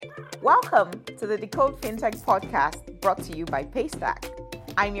Welcome to the Decode FinTech podcast brought to you by Paystack.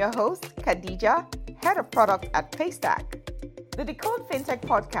 I'm your host, Khadija, Head of Product at Paystack. The Decode FinTech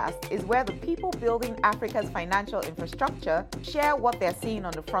podcast is where the people building Africa's financial infrastructure share what they're seeing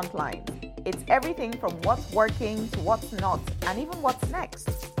on the front lines. It's everything from what's working to what's not, and even what's next.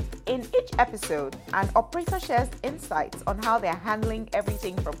 In each episode, an operator shares insights on how they're handling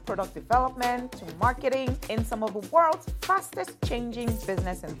everything from product development to marketing in some of the world's fastest changing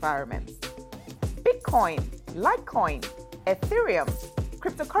business environments. Bitcoin, Litecoin, Ethereum,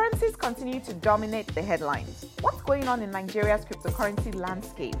 cryptocurrencies continue to dominate the headlines. What's going on in Nigeria's cryptocurrency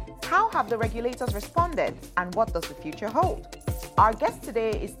landscape? How have the regulators responded? And what does the future hold? Our guest today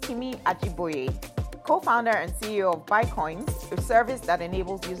is Timi Ajiboye, co-founder and CEO of Buycoins, a service that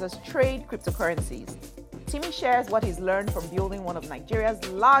enables users trade cryptocurrencies. Timi shares what he's learned from building one of Nigeria's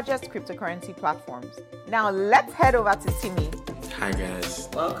largest cryptocurrency platforms. Now let's head over to Timi. Hi guys.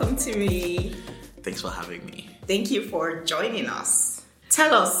 Welcome, Timi. Thanks for having me. Thank you for joining us.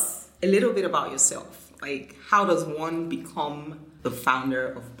 Tell us a little bit about yourself. Like, how does one become the founder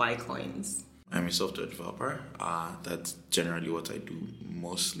of Buycoins? I'm a software developer. That's generally what I do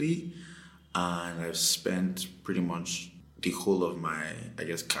mostly. And I've spent pretty much the whole of my,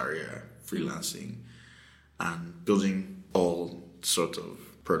 career freelancing and building all sorts of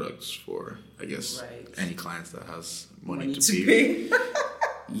products for, any clients that has money to pay.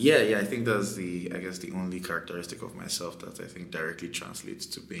 Yeah, I think that's the only characteristic of myself that I think directly translates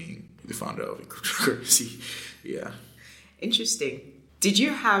to being the founder of a cryptocurrency. Yeah. Interesting. Did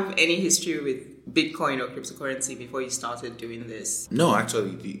you have any history with Bitcoin or cryptocurrency before you started doing this? No,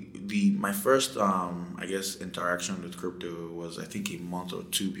 actually, my first interaction with crypto was I think a month or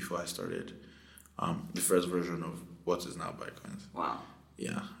two before I started the first version of what is now Bitcoin. Wow.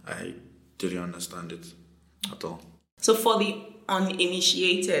 Yeah, I didn't understand it at all. So for the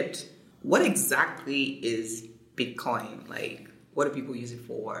uninitiated, what exactly is Bitcoin? Like, what do people use it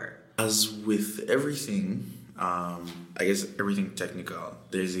for? As with everything, everything technical,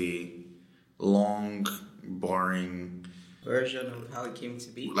 there's a long, boring version of how it came to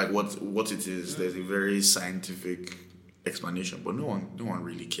be. Like what it is. There's a very scientific explanation, but no one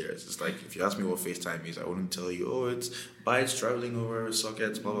really cares. It's like if you ask me what FaceTime is, I wouldn't tell you, oh, it's bytes traveling over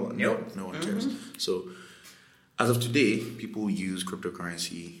sockets, blah blah blah. Nope. No one cares. So as of today, people use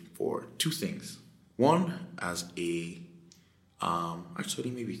cryptocurrency for two things. One, as a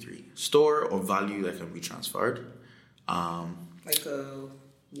maybe three. Store or value that can be transferred. Like a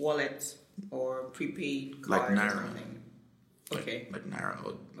wallet or prepaid card. Like Naira. Or something. Okay. Like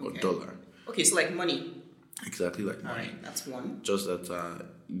Naira or dollar. Okay, so like money. Exactly like money. Alright, that's one. Just that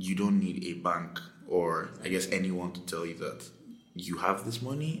you don't need a bank or anyone to tell you that you have this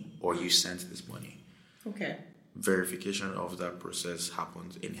money or you sent this money. Okay. Verification of that process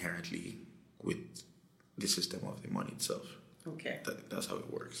happens inherently with the system of the money itself. Okay. That's how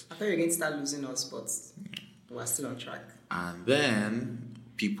it works. I thought you were going to start losing us, but we're still on track. And then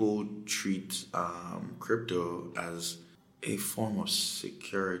people treat crypto as a form of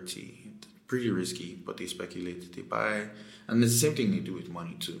security. Pretty risky, but they speculate, they buy. And it's the same thing they do with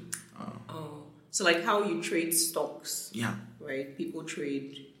money too. So like how you trade stocks. Yeah. Right? People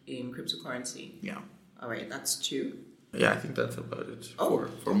trade in cryptocurrency. Yeah. All right, that's two. Yeah, I think that's about it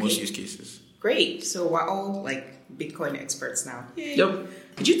for most use cases. Great. So we're all like Bitcoin experts now. Yay. Yep.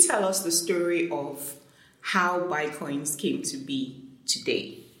 Could you tell us the story of how Buycoins came to be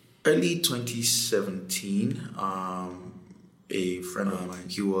today? Early 2017, a friend of mine,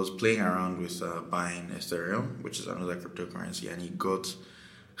 he was playing around with buying Ethereum, which is another cryptocurrency, and he got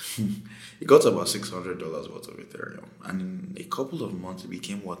about $600 worth of Ethereum. And in a couple of months, it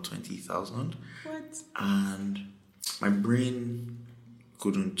became, 20,000? What? And my brain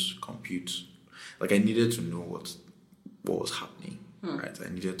couldn't compute. Like, I needed to know what was happening, right? I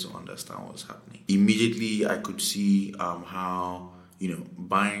needed to understand what was happening. Immediately, I could see how,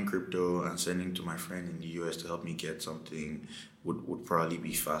 buying crypto and sending to my friend in the US to help me get something would probably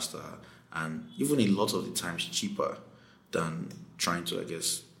be faster and even a lot of the times cheaper than trying to,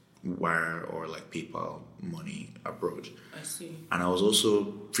 wire or PayPal money abroad. I see. And I was also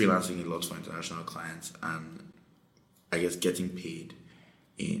freelancing a lot for international clients, and getting paid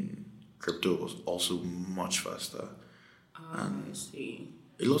in crypto was also much faster. And I see.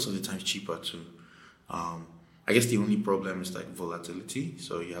 A lot of the times cheaper too. The only problem is volatility,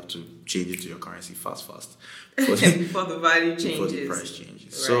 so you have to change it to your currency fast before the value changes. Before the price changes.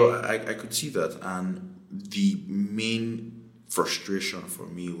 Right. So I could see that, and the main frustration for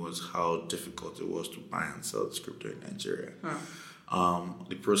me was how difficult it was to buy and sell this crypto in Nigeria.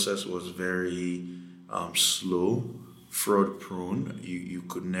 The process was very slow fraud prone. You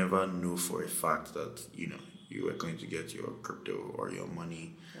could never know for a fact that you were going to get your crypto or your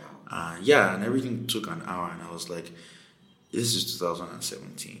money. Wow. And everything took an hour, and I was like, this is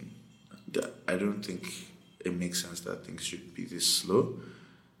 2017. I don't think it makes sense that things should be this slow.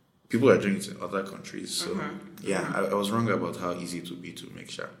 People are doing it in other countries, so I was wrong about how easy it would be to make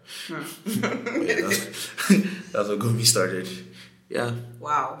sure. That's what got me started. Yeah.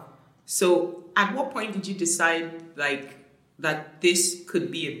 Wow. So, at what point did you decide that this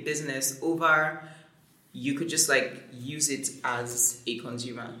could be a business over? You could just use it as a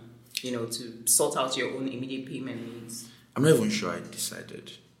consumer, to sort out your own immediate payment needs. I'm not even sure I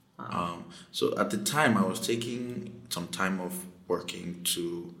decided. So at the time, I was taking some time off working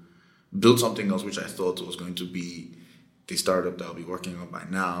to build something else, which I thought was going to be the startup that I'll be working on by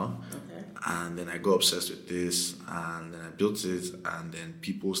now. Okay. And then I got obsessed with this, and then I built it, and then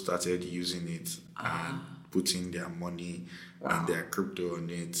people started using it and putting their money and their crypto on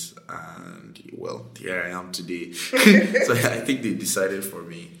it. And well, here I am today. So I think they decided for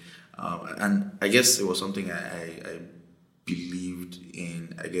me. And I guess it was something I believed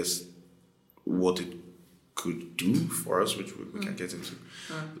in, I guess, what it could do for us, which we can get into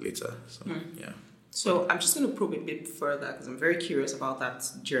later. So, yeah. So I'm just going to probe a bit further because I'm very curious about that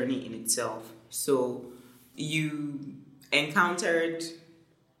journey in itself. So you encountered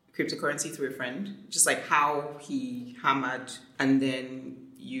cryptocurrency through a friend, just like how he hammered, and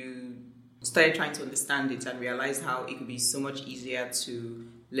then you started trying to understand it and realized how it could be so much easier to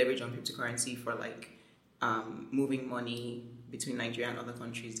leverage on cryptocurrency for moving money between Nigeria and other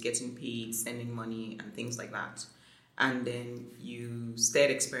countries, getting paid, sending money, and things like that. And then you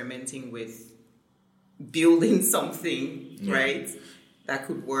started experimenting with building something, right, that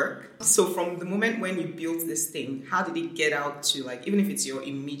could work. So from the moment when you built this thing, how did it get out to, even if it's your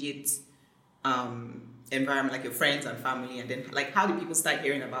immediate environment, like your friends and family, and then, how did people start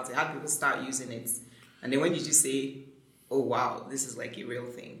hearing about it? How did people start using it? And then when did you say, oh, wow, this is a real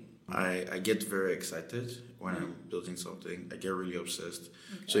thing? I get very excited when I'm building something. I get really obsessed.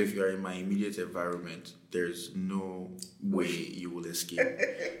 Okay. So if you are in my immediate environment, there's no way you will escape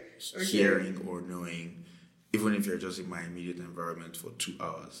hearing or knowing. Even if you're just in my immediate environment for 2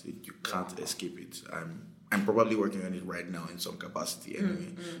 hours, you can't escape it. I'm probably working on it right now in some capacity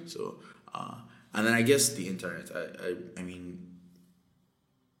anyway. So, and then I guess the internet. I mean,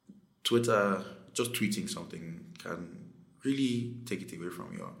 Twitter, just tweeting something can really take it away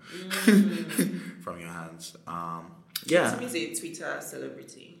from your from your hands. So he's a Twitter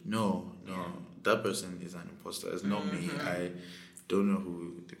celebrity. No, that person is an imposter. It's not me. I don't know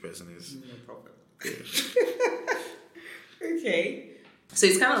who the person is. No problem. Yeah. Okay. So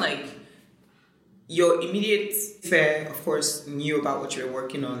it's kind of your immediate fair, of course, knew about what you were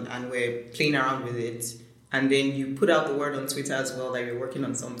working on and were playing around with it. And then you put out the word on Twitter as well that you're working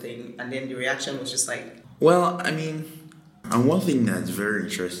on something. And then the reaction was just well, I mean, and one thing that's very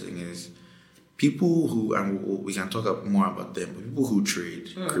interesting is people who, and we can talk more about them, but people who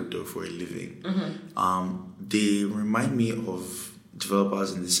trade crypto for a living, they remind me of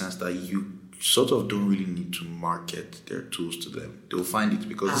developers in the sense that you sort of don't really need to market their tools to them. They'll find it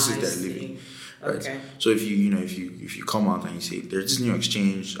because this is their living. Right? Okay. So if you come out and you say there's this new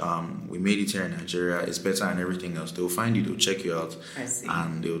exchange, we made it here in Nigeria, it's better and everything else, they'll find you, they'll check you out,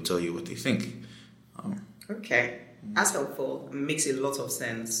 and they'll tell you what they think. Okay. That's helpful. It makes a lot of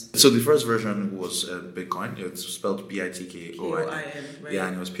sense. So the first version was Bitcoin. It's spelled Bitcoin. Right? Yeah,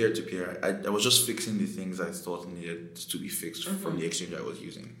 and it was peer-to-peer. I was just fixing the things I thought needed to be fixed from the exchange I was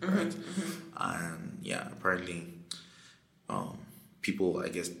using, right? And yeah, apparently people, I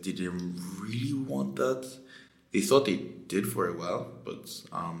guess, didn't really want that. They thought they did for a while, but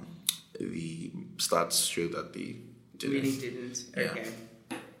the stats show that they didn't. Really didn't.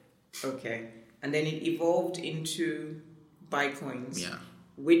 Yeah. Okay. And then it evolved into Bitcoins. Yeah.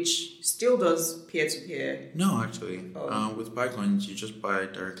 Which still does peer-to-peer. No, actually. With Bitcoins, you just buy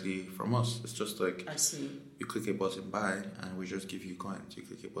directly from us. It's just I see. You click a button buy, and we just give you coins. You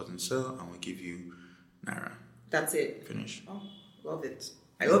click a button sell, and we give you Naira. That's it. Finish. Oh, love it.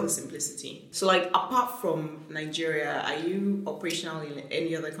 I love the simplicity. So, apart from Nigeria, are you operational in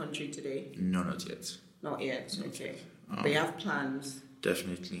any other country today? No, not yet. Not yet. Okay. But you have plans.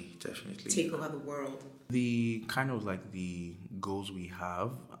 Definitely. Take over the world. The kind of the goals we have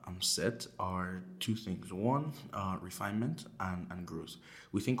set are two things. One, refinement and growth.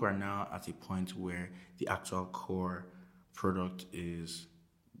 We think we're now at a point where the actual core product is,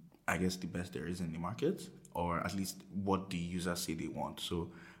 I guess, the best there is in the market, or at least what the users say they want.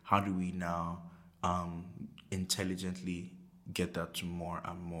 So how do we now intelligently get that to more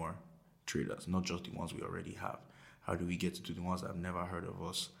and more traders, not just the ones we already have? How do we get to the ones that have never heard of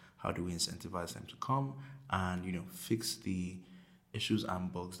us? How do we incentivize them to come and, fix the issues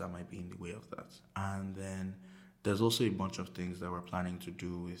and bugs that might be in the way of that? And then there's also a bunch of things that we're planning to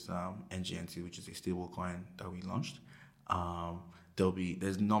do with NGNT, which is a stablecoin that we launched.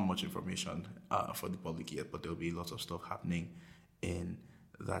 There's not much information for the public yet, but there'll be lots of stuff happening in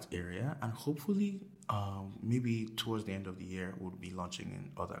that area, and hopefully maybe towards the end of the year we'll be launching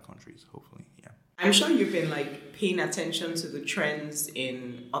in other countries, hopefully. Yeah, I'm sure you've been paying attention to the trends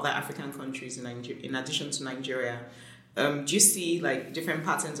in other African countries in addition to Nigeria. Do you see different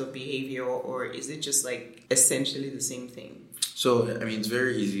patterns of behavior, or is it just essentially the same thing? So, it's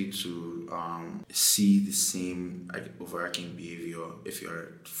very easy to see the same overarching behavior if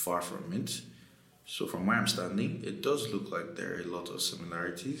you're far from it. So from where I'm standing, it does look like there are a lot of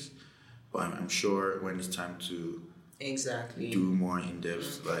similarities, but I'm sure when it's time to do more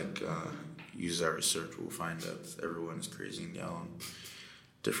in-depth user research, we'll find that everyone is crazy in their own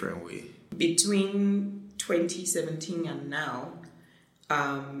different way. Between 2017 and now,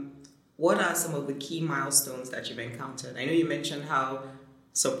 what are some of the key milestones that you've encountered? I know you mentioned how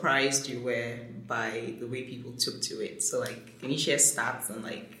surprised you were by the way people took to it. So can you share stats on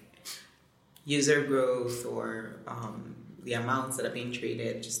user growth or the amounts that are being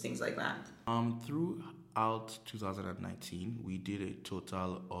traded, just things like that? Throughout 2019, we did a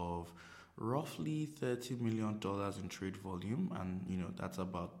total of roughly $30 million in trade volume, and that's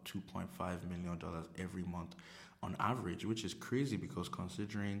about $2.5 million every month on average, which is crazy because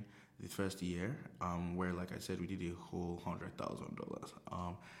considering the first year, where like I said, we did a whole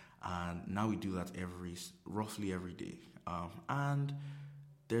 $100,000, and now we do that roughly every day, and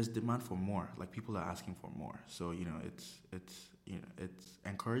there's demand for more. People are asking for more. So it's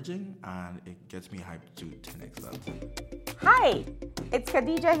encouraging, and it gets me hyped to 10x that. Hi, it's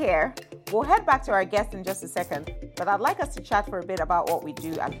Khadija here. We'll head back to our guest in just a second, but I'd like us to chat for a bit about what we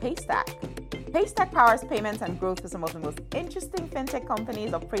do at Paystack. Paystack powers payments and growth for some of the most interesting fintech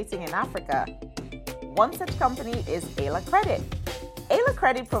companies operating in Africa. One such company is Ayla Credit. Ayla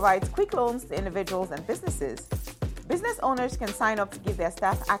Credit provides quick loans to individuals and businesses. Business owners can sign up to give their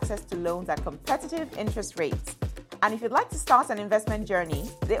staff access to loans at competitive interest rates. And if you'd like to start an investment journey,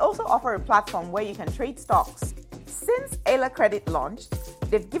 they also offer a platform where you can trade stocks. Since Ayla Credit launched,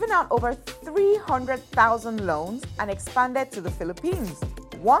 they've given out over 300,000 loans and expanded to the Philippines.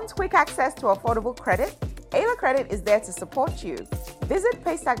 Want quick access to affordable credit? Ayla Credit is there to support you. Visit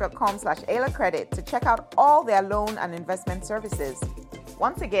paystack.com/Ayla Credit to check out all their loan and investment services.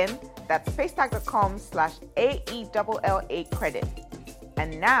 Once again, that's paystack.com/AELLA Credit.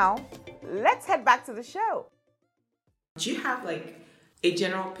 And now, let's head back to the show. Do you have a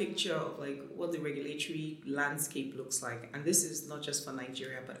general picture of what the regulatory landscape looks like? And this is not just for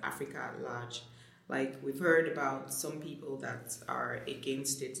Nigeria, but Africa at large. We've heard about some people that are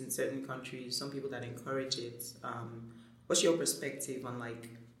against it in certain countries, some people that encourage it. What's your perspective on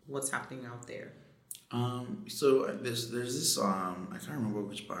what's happening out there? So there's this I can't remember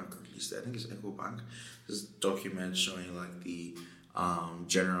which bank released it. I think it's EcoBank. This document showing the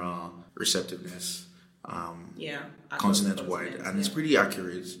general receptiveness continent-wide, and it's pretty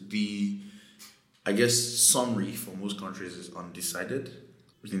accurate. The summary for most countries is undecided.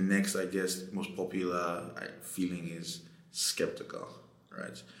 The next most popular feeling is skeptical,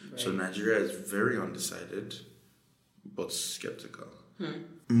 right? So Nigeria is very undecided but skeptical.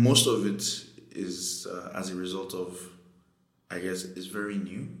 Most of it is as a result of it's very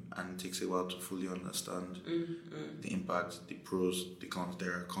new and it takes a while to fully understand the impact, the pros, the cons,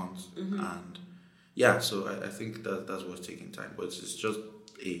 there are cons, and so I think that's what's taking time, but it's just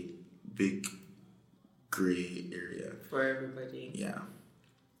a big gray area for everybody. Yeah,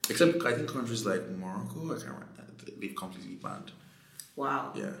 except I think countries like Morocco, they've completely banned.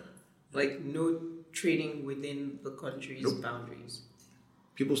 Wow. Yeah. No trading within the country's boundaries.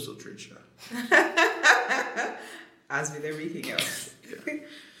 People still trade, as with everything else.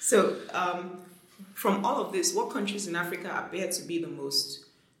 So, from all of this, what countries in Africa appear to be the most,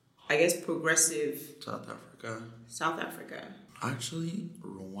 progressive? South Africa. Actually,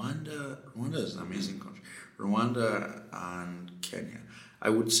 Rwanda is an amazing country. Rwanda and Kenya. I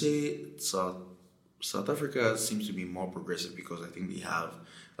would say South Africa seems to be more progressive because I think they have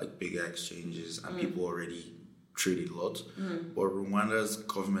bigger exchanges and people already trade a lot. But Rwanda's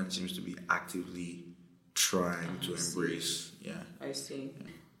government seems to be actively trying to embrace. Yeah. I see.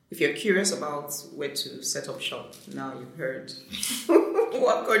 If you're curious about where to set up shop, now you've heard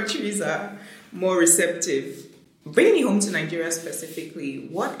what countries are more receptive. Bringing it home to Nigeria specifically,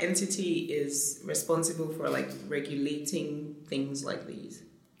 what entity is responsible for regulating things like these?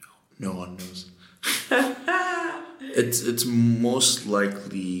 No one knows. It's most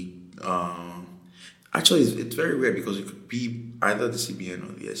likely. Actually, it's very rare because it could be either the CBN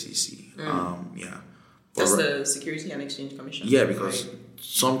or the SEC. Yeah. That's the Security and Exchange Commission. Yeah, because right?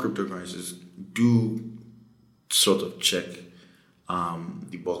 some cryptocurrencies do sort of check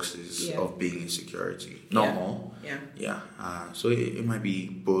the boxes of being in security. Not all. Yeah. Yeah. So it might be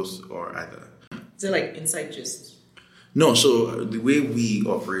both or either. Is it like inside gist? No, so the way we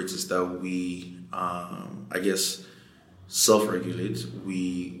operate is that we, I guess, self-regulate.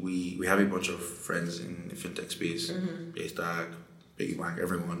 We have a bunch of friends in the fintech space, Paystack, Biggie Bank,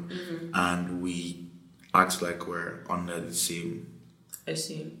 everyone, and we act like we're under the same I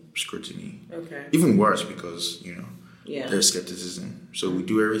see. scrutiny. Okay. Even worse because Yeah. there's skepticism. So we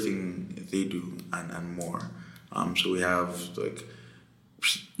do everything they do and more. So we have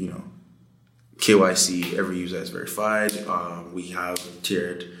KYC. Every user is verified. We have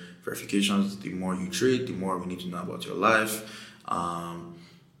tiered verifications. The more you trade, the more we need to know about your life.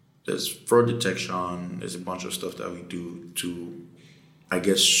 There's fraud detection. There's a bunch of stuff that we do to, I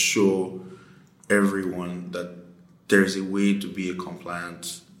guess, show everyone that there is a way to be a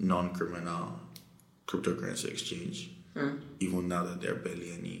compliant, non-criminal cryptocurrency exchange, even now that there are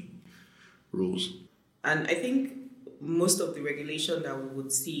barely any rules. And I think most of the regulation that we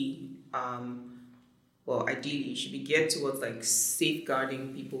would see, ideally, should be geared towards like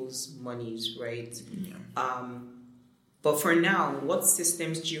safeguarding people's monies, right? Yeah. But for now, what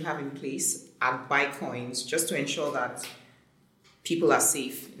systems do you have in place at Bitcoins just to ensure that people are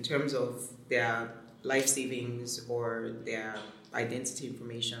safe in terms of their life savings or their identity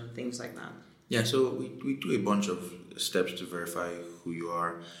information, things like that? Yeah, so we do a bunch of steps to verify who you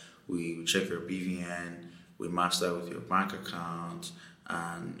are. We check your BVN, we match that with your bank account,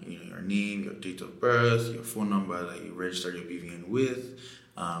 and your name, your date of birth, your phone number that you registered your BVN with.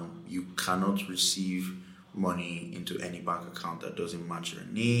 You cannot receive money into any bank account that doesn't match your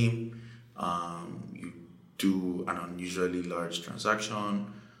name. You do an unusually large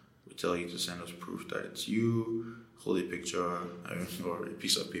transaction, we tell you to send us proof that it's you, hold a picture or a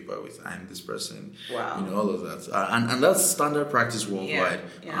piece of paper with "I'm this person." Wow. All of that, and that's standard practice worldwide.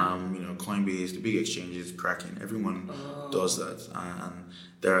 Yeah. Coinbase, the big exchanges, Kraken, everyone does that, and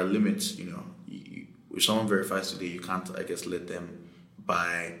there are limits. If someone verifies today, you can't, I guess, let them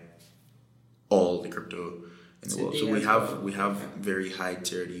buy all the crypto in the world. So we have very high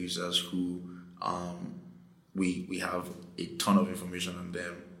tiered users who we have a ton of information on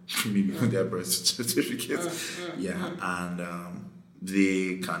them, maybe with their birth certificates. And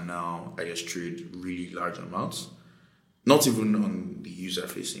they can now, I guess, trade really large amounts, not even on the user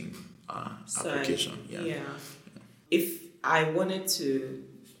facing application. If I wanted to,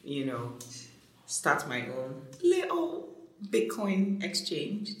 start my own little Bitcoin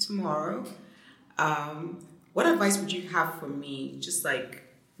exchange tomorrow, what advice would you have for me, just like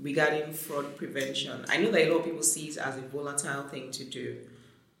regarding fraud prevention? I know that a lot of people see it as a volatile thing to do,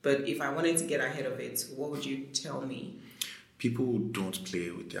 but if I wanted to get ahead of it, what would you tell me? People don't play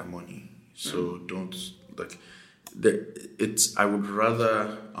with their money, so don't I would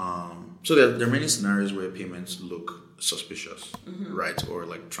rather. So there are many scenarios where payments look suspicious, right? Or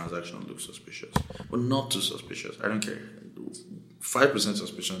like transactions look suspicious, but not too suspicious. I don't care. 5%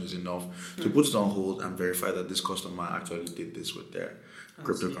 suspicion is enough to put it on hold and verify that this customer actually did this with their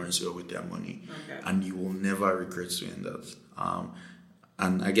cryptocurrency or with their money, and you will never regret doing that.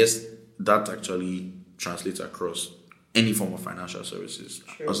 And I guess that actually translates across any form of financial services.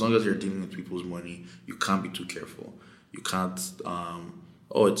 True. As long as you're dealing with people's money, you can't be too careful. You can't.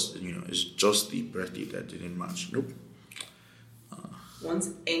 It's just the birthday that didn't match. Nope.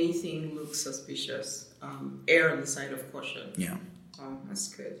 Once anything looks suspicious, err on the side of caution. Yeah. Oh, that's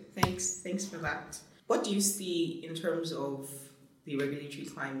good. Thanks for that. What do you see in terms of the regulatory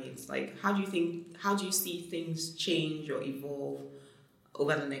climate? Like, how do you see things change or evolve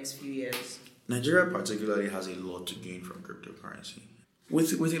over the next few years? Nigeria particularly has a lot to gain from cryptocurrency.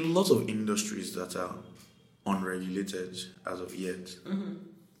 With a lot of industries that are unregulated as of yet,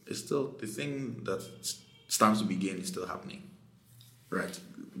 it's still the thing that stands to be gained is still happening. Right.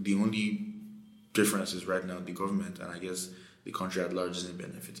 The only difference is right now the government and I guess the country at large isn't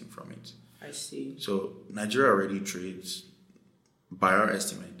benefiting from it. I see. So Nigeria already trades, by our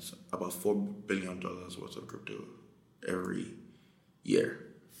estimates, about $4 billion worth of crypto every year.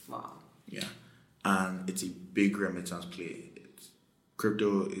 Wow. Yeah. And it's a big remittance play.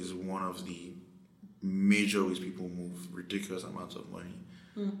 Crypto is one of the major ways people move ridiculous amounts of money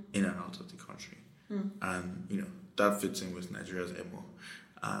in and out of the country. And, that fits in with Nigeria's MO.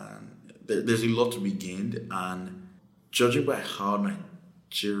 And there's a lot to be gained. And judging by how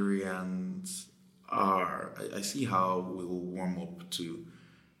Nigerians I see how we will warm up to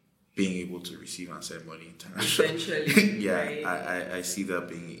being able to receive and send money internationally. Essentially, Yeah, right? I see that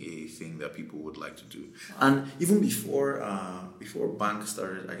being a thing that people would like to do. And even before banks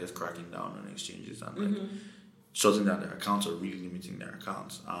started, I guess, cracking down on exchanges and like shutting down their accounts or really limiting their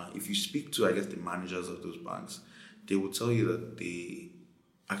accounts, if you speak to, I guess, the managers of those banks, they will tell you that they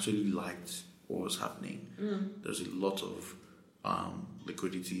actually liked what was happening. There's a lot of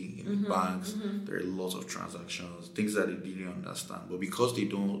liquidity in the banks. There are lots of transactions, things that they didn't understand. But because they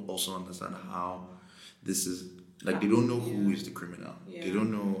don't also understand how this is, like, they don't know who is the criminal. Yeah. They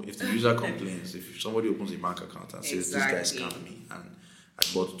don't know if the user complains, if somebody opens a bank account and says, this guy Exactly. scammed me and I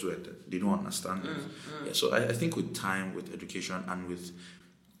bought to it, they don't understand it. Yeah, so I think with time, with education, and with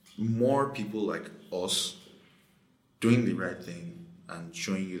more people like us doing the right thing and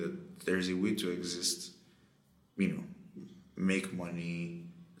showing you that there's a way to exist, make money,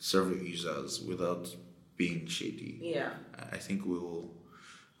 serve your users without being shady. Yeah. I think we'll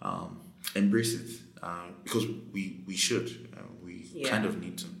embrace it because we should. We Yeah. kind of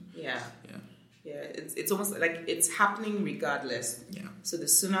need to. Yeah. Yeah. Yeah. It's almost like it's happening regardless. Yeah. So the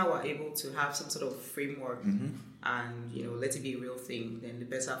sooner we're able to have some sort of framework and let it be a real thing, then the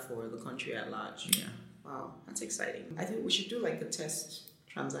better for the country at large. Yeah. Wow, that's exciting. I think we should do like a test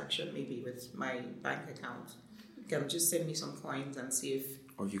transaction maybe with my bank account. You can just send me some coins and see if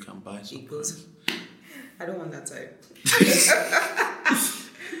Or you can buy some. it goes. I don't want that type.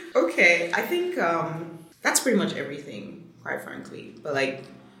 Okay, I think that's pretty much everything, quite frankly. But like,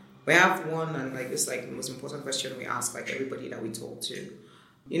 we have one, and like this, like the most important question we ask like everybody that we talk to.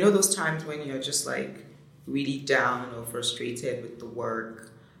 You know those times when you're just like really down or frustrated with the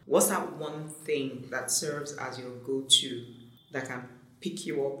work. What's that one thing that serves as your go-to that can pick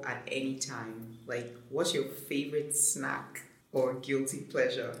you up at any time? Like, what's your favorite snack or guilty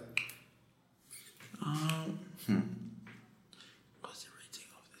pleasure? What's the rating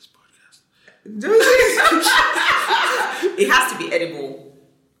of this podcast? It has to be edible,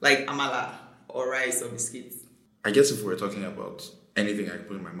 like amala or rice or biscuits. I guess if we're talking about anything I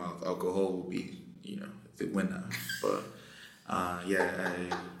put in my mouth, alcohol will be, the winner. But I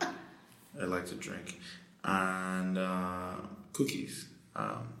like to drink. And cookies.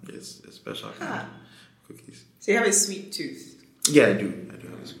 It's a special kind of cookies. So you have a sweet tooth. Yeah, I do have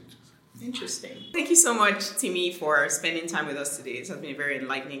a sweet tooth. Interesting. Thank you so much, Timmy, for spending time with us today. This has been a very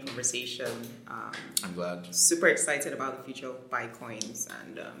enlightening conversation. I'm glad. Super excited about the future of Bitcoins,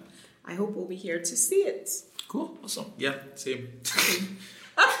 and I hope we'll be here to see it. Cool. Awesome. Yeah, same.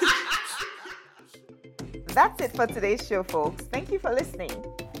 That's it for today's show, folks. Thank you for listening.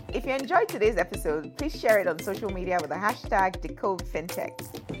 If you enjoyed today's episode, please share it on social media with the hashtag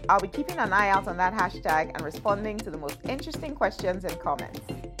 #DecodeFintech. I'll be keeping an eye out on that hashtag and responding to the most interesting questions and comments.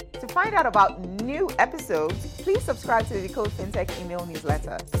 To find out about new episodes, please subscribe to the Decode Fintech email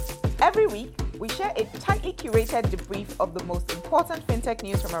newsletter. Every week, we share a tightly curated debrief of the most important fintech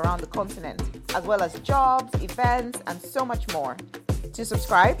news from around the continent, as well as jobs, events, and so much more. To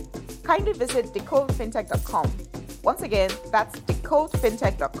subscribe, kindly visit decodefintech.com. Once again, that's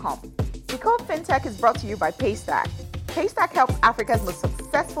decodefintech.com. Decode Fintech is brought to you by Paystack. Paystack helps Africa's most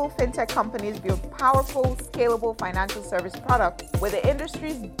successful fintech companies build powerful, scalable financial service products with the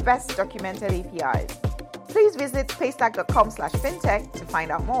industry's best documented APIs. Please visit paystack.com/fintech to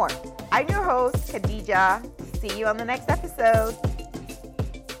find out more. I'm your host, Khadija. See you on the next episode.